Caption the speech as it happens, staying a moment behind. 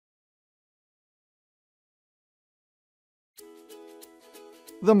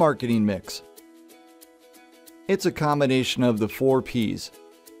The marketing mix. It's a combination of the 4 P's: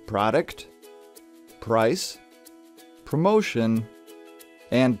 product, price, promotion,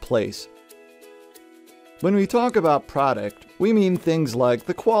 and place. When we talk about product, we mean things like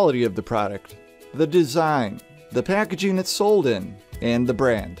the quality of the product, the design, the packaging it's sold in, and the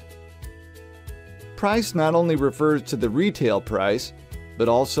brand. Price not only refers to the retail price, but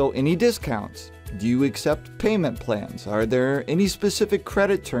also any discounts. Do you accept payment plans? Are there any specific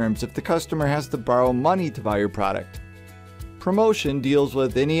credit terms if the customer has to borrow money to buy your product? Promotion deals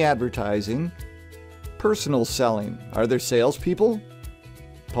with any advertising. Personal selling. Are there salespeople?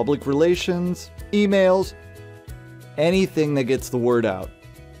 Public relations? Emails? Anything that gets the word out.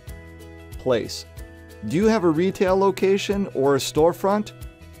 Place. Do you have a retail location or a storefront?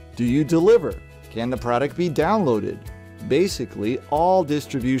 Do you deliver? Can the product be downloaded? Basically, all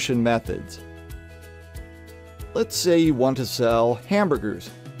distribution methods. Let's say you want to sell hamburgers.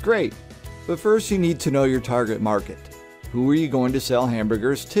 Great, but first you need to know your target market. Who are you going to sell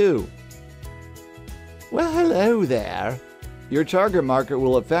hamburgers to? Well, hello there. Your target market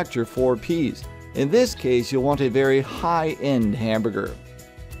will affect your 4 P's. In this case, you'll want a very high-end hamburger.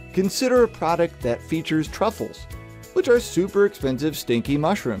 Consider a product that features truffles, which are super expensive stinky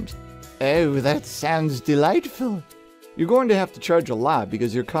mushrooms. Oh, that sounds delightful. You're going to have to charge a lot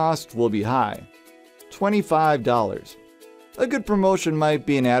because your cost will be high. $25. A good promotion might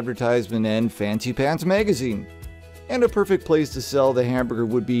be an advertisement in Fancy Pants magazine. And a perfect place to sell the hamburger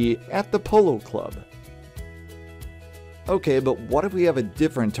would be at the Polo Club. Okay, but what if we have a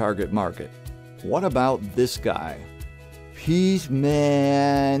different target market? What about this guy? Peace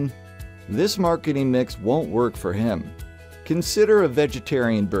man. This marketing mix won't work for him. Consider a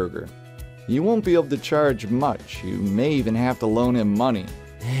vegetarian burger. You won't be able to charge much. You may even have to loan him money.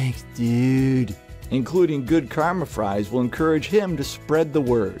 Thanks, dude. Including good karma fries will encourage him to spread the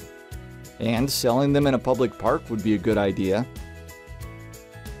word. And selling them in a public park would be a good idea.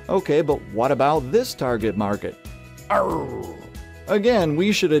 Okay, but what about this target market? Arrgh. Again,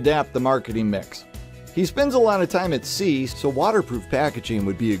 we should adapt the marketing mix. He spends a lot of time at sea, so waterproof packaging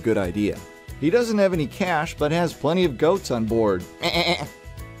would be a good idea. He doesn't have any cash, but has plenty of goats on board.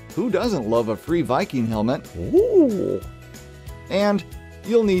 Who doesn't love a free Viking helmet? Ooh. And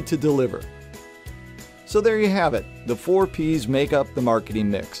you'll need to deliver. So there you have it. The 4 P's make up the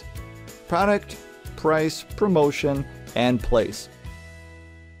marketing mix: product, price, promotion, and place.